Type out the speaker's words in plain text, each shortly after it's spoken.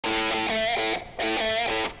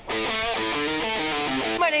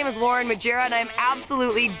name is Magiera, and I'm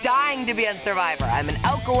absolutely dying to be on Survivor. I'm an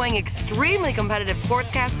outgoing, extremely competitive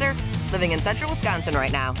sportscaster living in central Wisconsin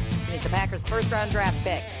right now. He's the Packers' first-round draft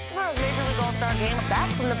pick. Tomorrow's Major League All-Star game,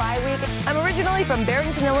 back from the bye week. I'm originally from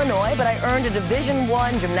Barrington, Illinois, but I earned a Division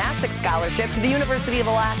I gymnastics scholarship to the University of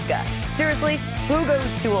Alaska. Seriously, who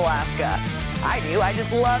goes to Alaska? I do. I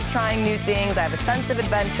just love trying new things. I have a sense of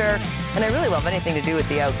adventure, and I really love anything to do with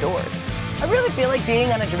the outdoors. I really feel like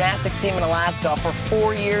being on a gymnastics team in Alaska for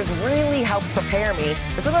 4 years really helped prepare me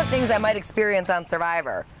for some of the things I might experience on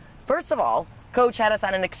Survivor. First of all, Coach had us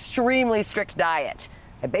on an extremely strict diet.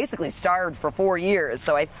 I basically starved for 4 years,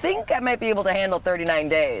 so I think I might be able to handle 39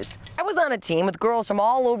 days. I was on a team with girls from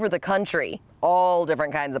all over the country, all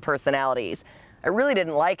different kinds of personalities. I really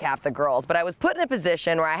didn't like half the girls, but I was put in a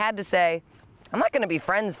position where I had to say, I'm not going to be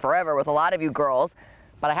friends forever with a lot of you girls,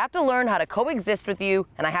 but I have to learn how to coexist with you,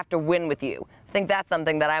 and I have to win with you. I think that's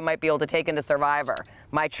something that I might be able to take into Survivor.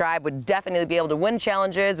 My tribe would definitely be able to win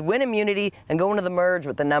challenges, win immunity, and go into the merge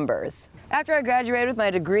with the numbers. After I graduated with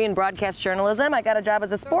my degree in broadcast journalism, I got a job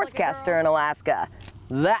as a sportscaster in Alaska.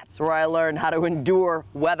 That's where I learned how to endure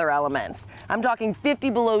weather elements. I'm talking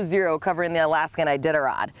 50 below zero covering the Alaskan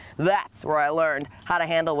Iditarod. That's where I learned how to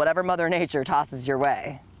handle whatever Mother Nature tosses your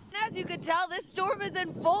way. As you can tell, this storm is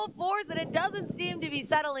in full force and it doesn't seem to be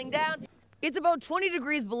settling down. It's about 20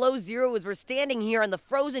 degrees below zero as we're standing here on the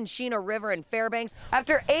frozen Sheena River in Fairbanks.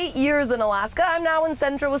 After 8 years in Alaska, I'm now in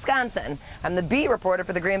central Wisconsin. I'm the beat reporter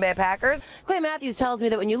for the Green Bay Packers. Clay Matthews tells me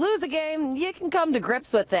that when you lose a game, you can come to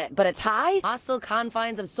grips with it. But a tie? Hostile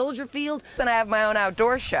confines of Soldier Field? And I have my own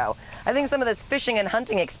outdoor show. I think some of this fishing and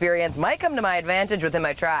hunting experience might come to my advantage within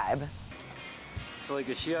my tribe. Like,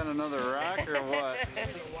 is she on another rock or what?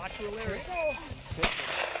 Watch her lyrics.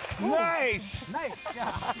 Nice! Nice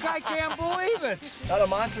job. I can't believe it! Not a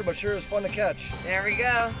monster, but sure is fun to catch. There we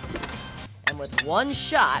go. And with one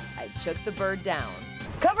shot, I took the bird down.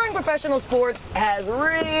 Covering professional sports has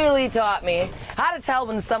really taught me how to tell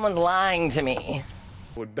when someone's lying to me.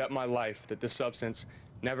 I would bet my life that this substance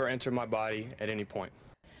never entered my body at any point.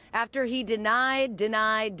 After he denied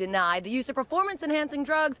the use of performance-enhancing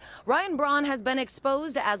drugs, Ryan Braun has been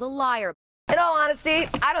exposed as a liar. In all honesty,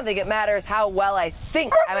 I don't think it matters how well I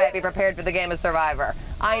think I might be prepared for the game of Survivor.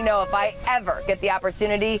 I know if I ever get the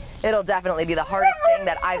opportunity, it'll definitely be the hardest thing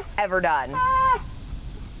that I've ever done.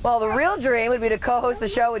 Well, the real dream would be to co-host the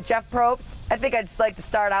show with Jeff Probst. I think I'd like to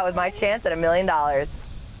start out with my chance at $1 million.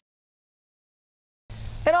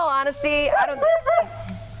 In all honesty, I don't...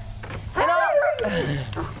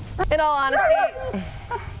 In all honesty...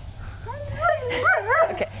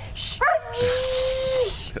 Okay. Shh.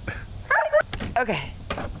 Shh. Okay.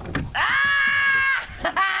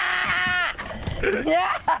 No!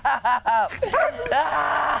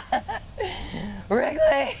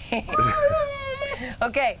 Wrigley!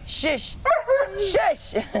 Okay, shush!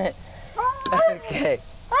 Shush! Okay.